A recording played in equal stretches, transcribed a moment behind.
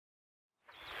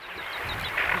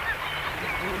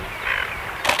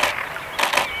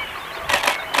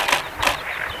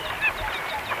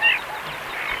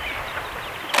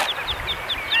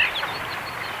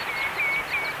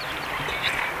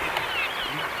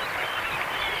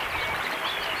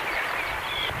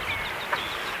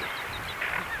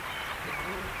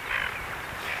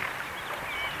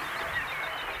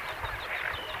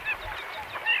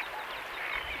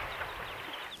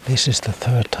This is the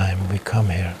third time we come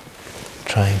here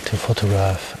trying to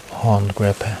photograph horned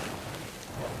grebe,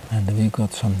 and we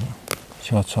got some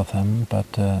shots of them, but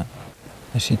the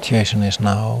situation is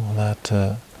now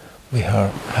that we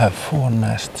have 4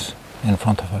 nests in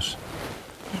front of us,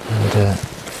 and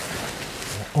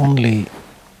only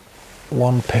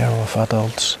 1 pair of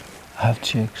adults have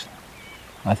chicks.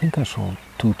 I think I saw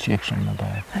 2 chicks on the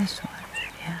back. I saw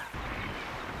it, yeah.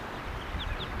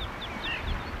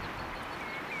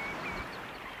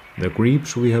 The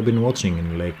grebes we have been watching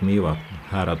in Lake Mývatn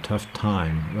had a tough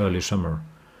time early summer.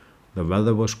 The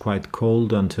weather was quite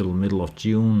cold until middle of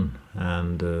June,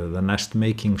 and the nest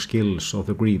making skills of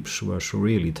the grebes was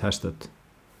really tested,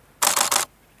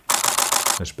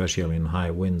 especially in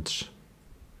high winds.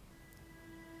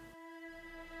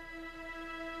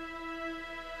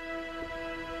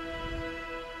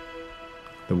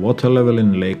 The water level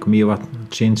in Lake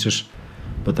Mývatn changes,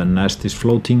 but the nest is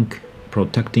floating,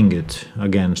 protecting it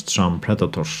against some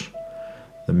predators.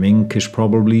 The mink is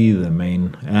probably the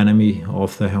main enemy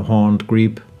of the horned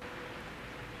grebe.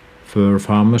 Fur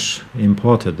farmers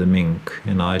imported the mink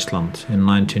in Iceland in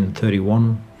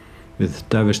 1931, with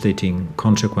devastating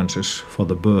consequences for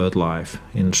the bird life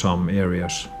in some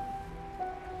areas.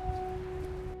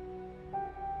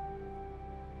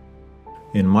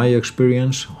 In my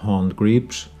experience, horned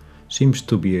grebes seems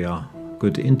to be a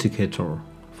good indicator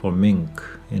for mink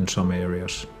in some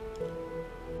areas.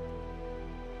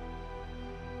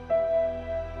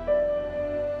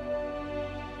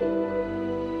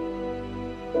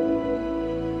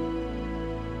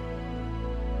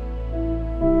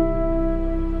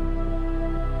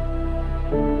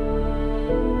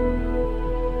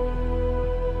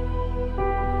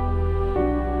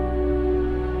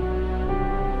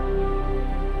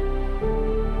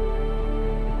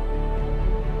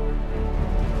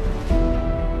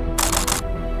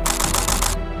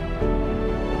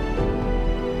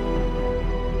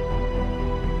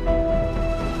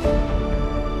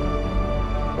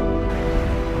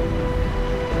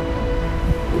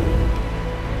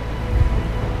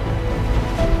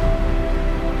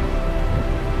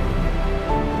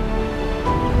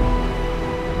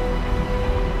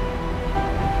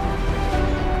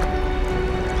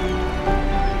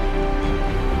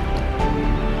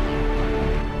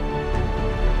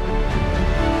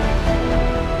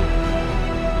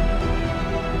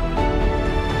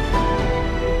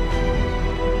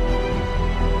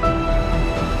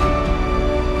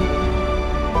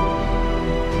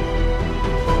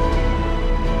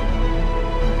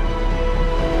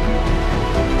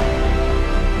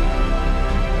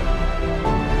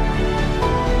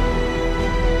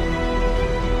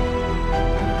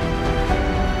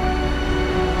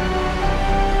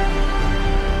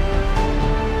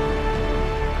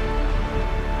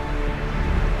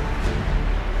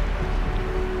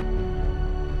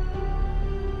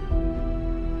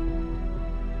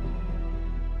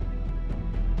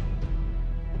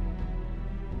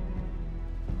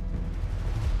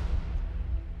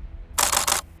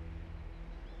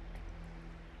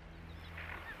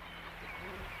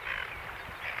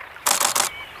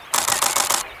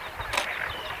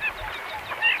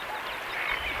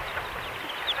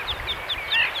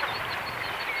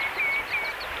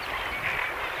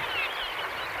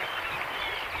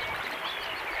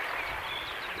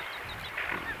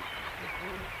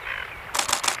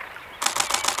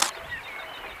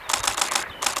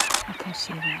 I can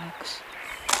see the eggs.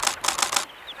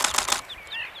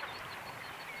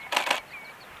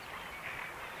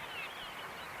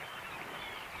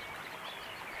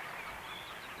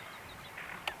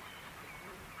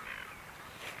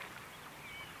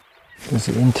 It's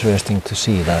interesting to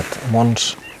see that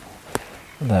once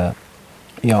the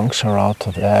youngs are out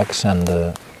of the eggs and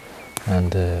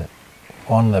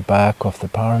on the back of the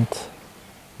parent,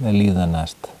 they leave the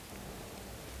nest.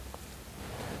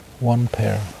 1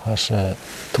 pair has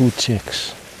 2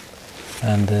 chicks,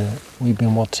 and we've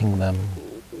been watching them,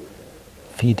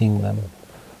 feeding them.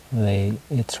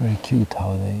 It's very cute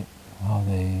how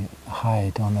they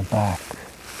hide on the back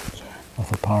of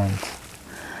the parent.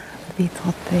 We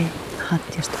thought they had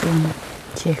just 1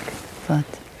 chick,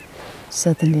 but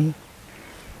suddenly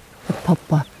it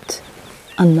popped up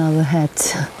another head,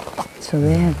 so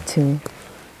they have 2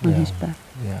 on his back.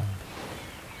 Yeah.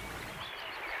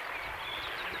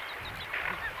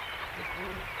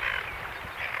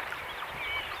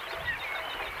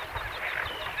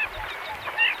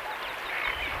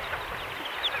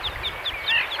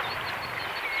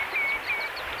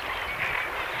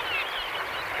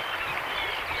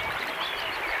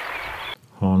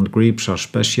 Horned grebes are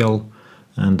special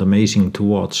and amazing to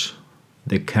watch.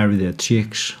 They carry their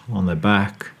chicks on their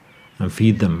back and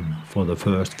feed them for the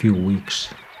first few weeks.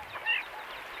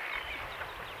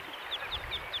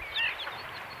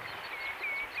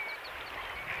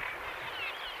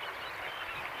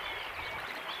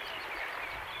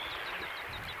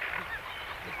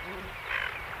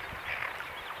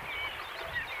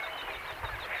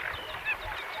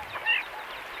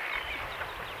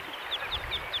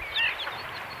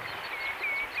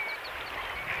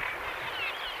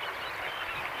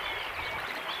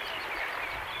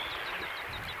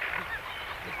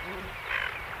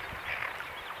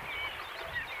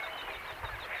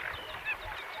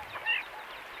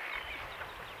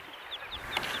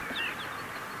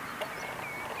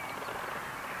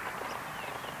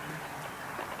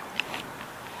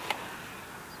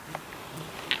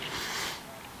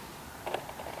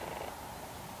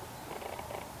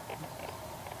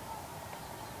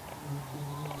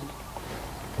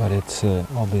 But it's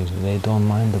obviously they don't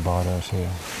mind about us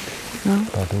here. No?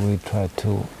 But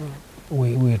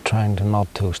we're trying to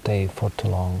not to stay for too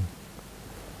long,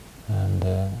 and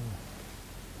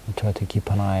we try to keep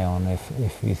an eye on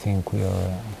if we think we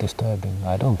are disturbing.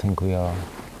 I don't think we are,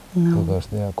 No. because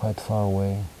they are quite far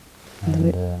away.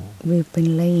 And And we've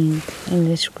been laying in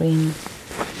the screen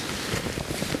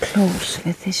close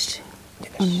with this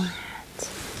on my head.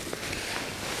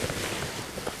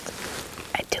 But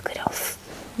I took it off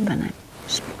when I'm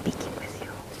speaking with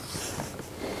you.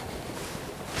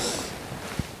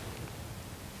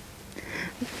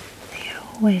 They're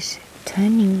always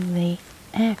turning the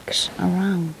eggs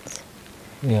around.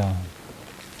 yeah,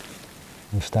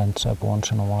 he stands up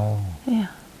once in a while Yeah.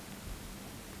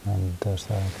 and does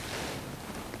that.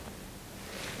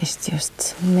 It's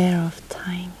just a matter of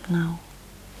time now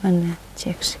when the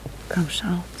chicks comes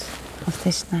out of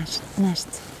this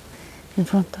nest in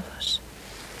front of us.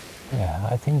 Yeah,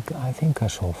 I think I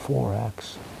saw 4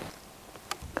 eggs.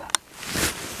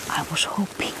 I was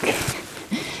hoping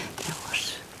there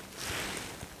was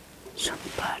some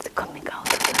bird coming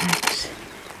out of the eggs.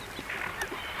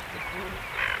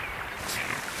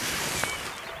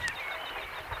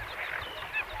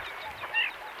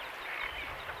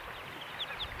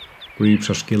 Grebes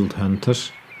are skilled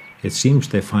hunters. It seems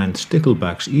they find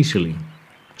sticklebacks easily.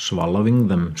 Swallowing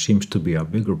them seems to be a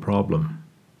bigger problem.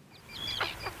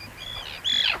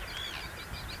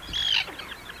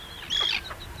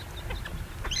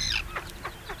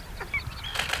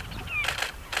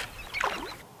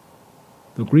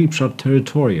 The grebes are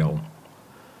territorial,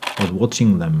 but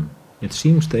watching them, it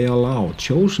seems they allow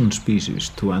chosen species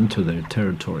to enter their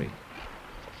territory.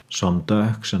 Some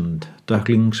ducks and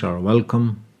ducklings are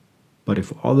welcome, but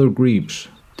if other grebes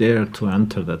dare to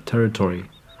enter that territory,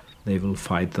 they will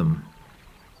fight them.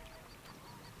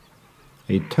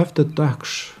 A tufted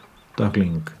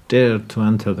duckling dared to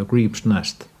enter the grebe's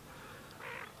nest.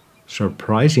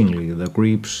 Surprisingly, the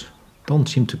grebes don't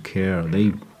seem to care.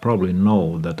 They probably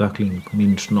know the duckling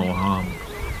means no harm.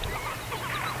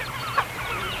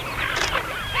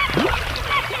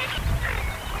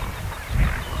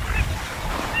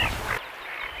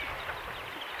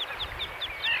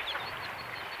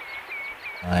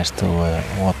 Nice to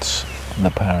watch the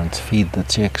parents feed the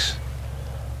chicks.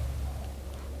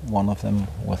 One of them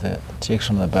with the chicks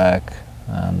on the back,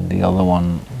 and the other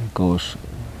one goes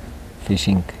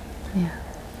fishing. Yeah.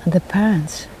 And the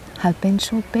parents have been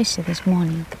so busy this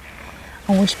morning,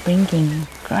 always bringing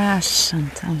grass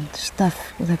and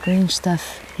stuff, the green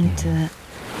stuff, into the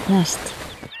nest.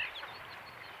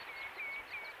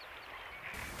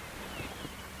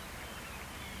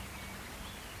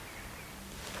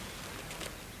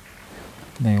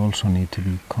 They also need to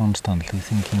be constantly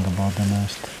thinking about the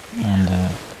nest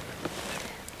and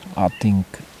adding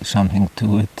something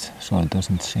to it so it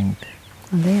doesn't sink.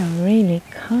 And they are really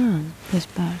calm, these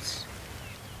birds.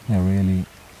 They're really,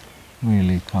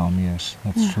 really calm, yes,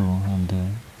 that's true. And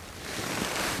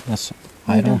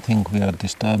I don't think we are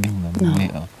disturbing them.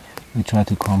 No. We try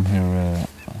to come here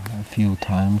a few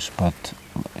times, but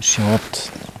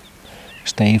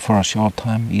stay for a short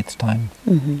time each time.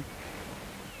 Mm-hmm.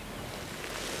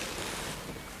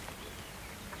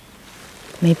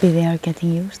 Maybe they are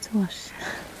getting used to us.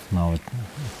 Now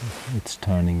it's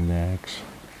turning the eggs.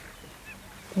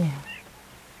 Yeah.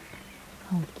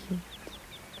 How cute.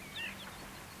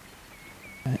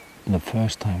 The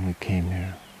first time we came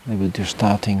here, they were just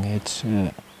starting. It's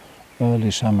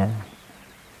early summer.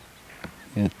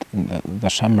 The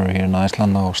summer here in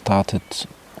Iceland now started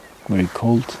very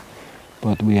cold,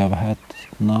 but we have had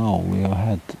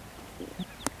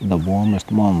the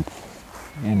warmest month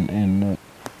in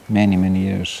many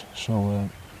years. So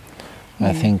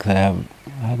I think they have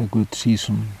had a good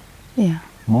season. Yeah.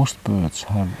 Most birds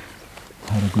have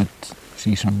had a good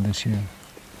season this year.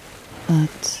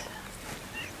 But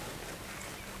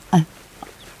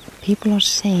people are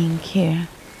saying here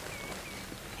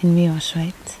in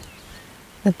Mývatnssveit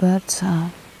the birds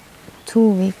are 2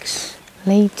 weeks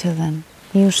later than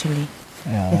usually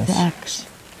with the eggs.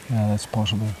 Yeah, that's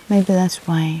possible. Maybe that's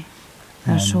why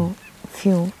there are so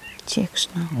few chicks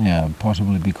now. Yeah,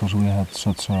 possibly because we had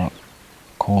such a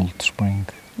cold spring.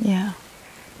 Yeah,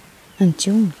 and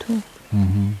June too.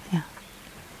 Mm-hmm. Yeah.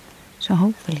 So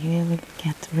hopefully we will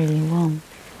get really warm.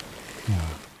 Yeah.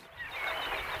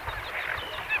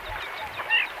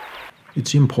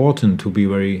 It's important to be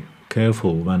very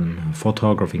careful when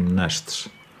photographing nests.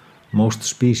 Most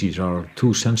species are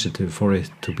too sensitive for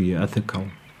it to be ethical.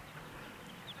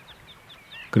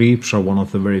 Grebes are one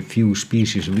of the very few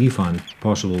species we find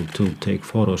possible to take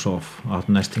photos of at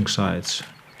nesting sites,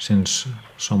 since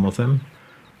some of them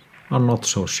are not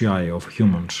so shy of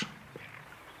humans.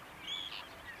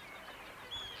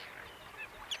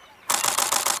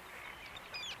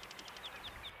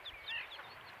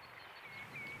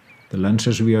 The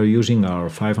lenses we are using are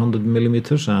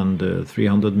 500mm and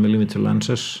 300mm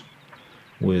lenses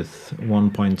with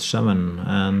 1.7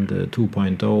 and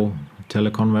 2.0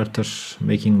 teleconverters,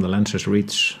 making the lenses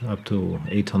reach up to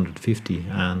 850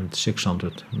 and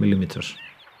 600mm.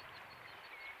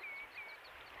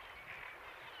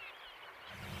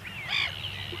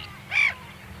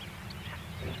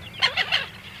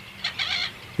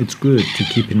 It's good to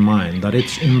keep in mind that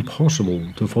it's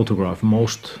impossible to photograph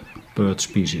most bird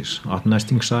species at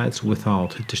nesting sites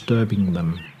without disturbing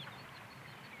them.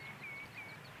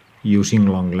 Using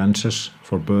long lenses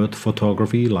for bird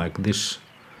photography like this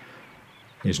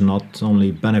is not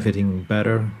only benefiting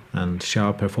better and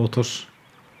sharper photos,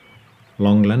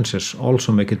 long lenses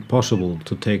also make it possible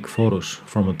to take photos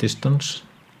from a distance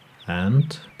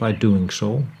and, by doing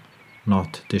so,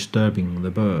 not disturbing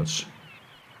the birds.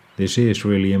 This is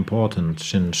really important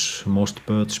since most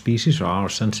bird species are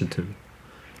sensitive.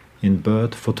 In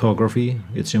bird photography,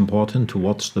 it's important to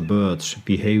watch the bird's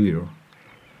behavior.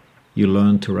 You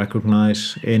learn to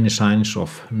recognize any signs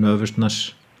of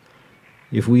nervousness.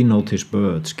 If we notice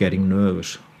birds getting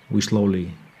nervous, we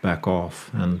slowly back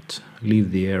off and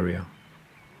leave the area.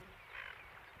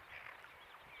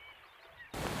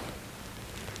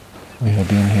 We have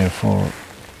been here for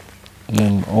a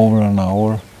little over an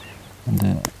hour,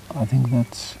 and I think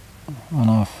that's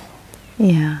enough.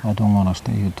 Yeah. I don't want to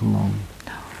stay here too long.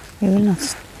 We will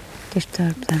not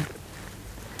disturb them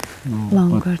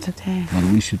longer today. But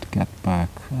we should get back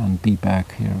and be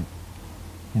back here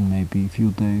in maybe a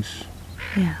few days.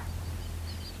 Yeah.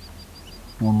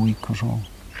 1 week or so.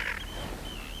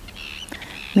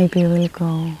 Maybe we'll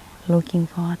go looking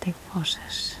for Arctic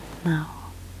foxes now.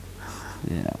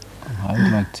 Yeah, I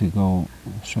would like to go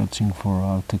searching for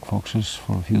Arctic foxes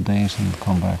for a few days and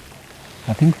come back.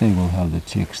 I think they will have the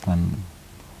chicks then.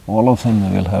 All of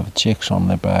them will have chicks on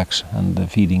their backs and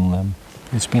feeding them.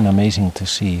 It's been amazing to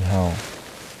see how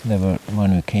they were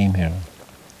when we came here,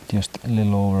 just a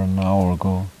little over an hour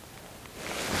ago.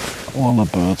 All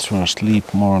the birds were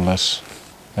asleep more or less,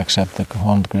 except the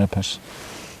horned grebes.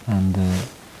 And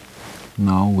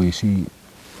now we see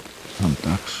some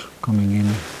ducks coming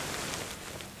in.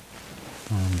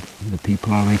 And the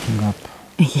people are waking up.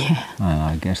 Yeah. And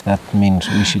I guess that means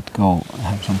we should go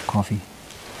have some coffee.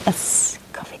 Yes.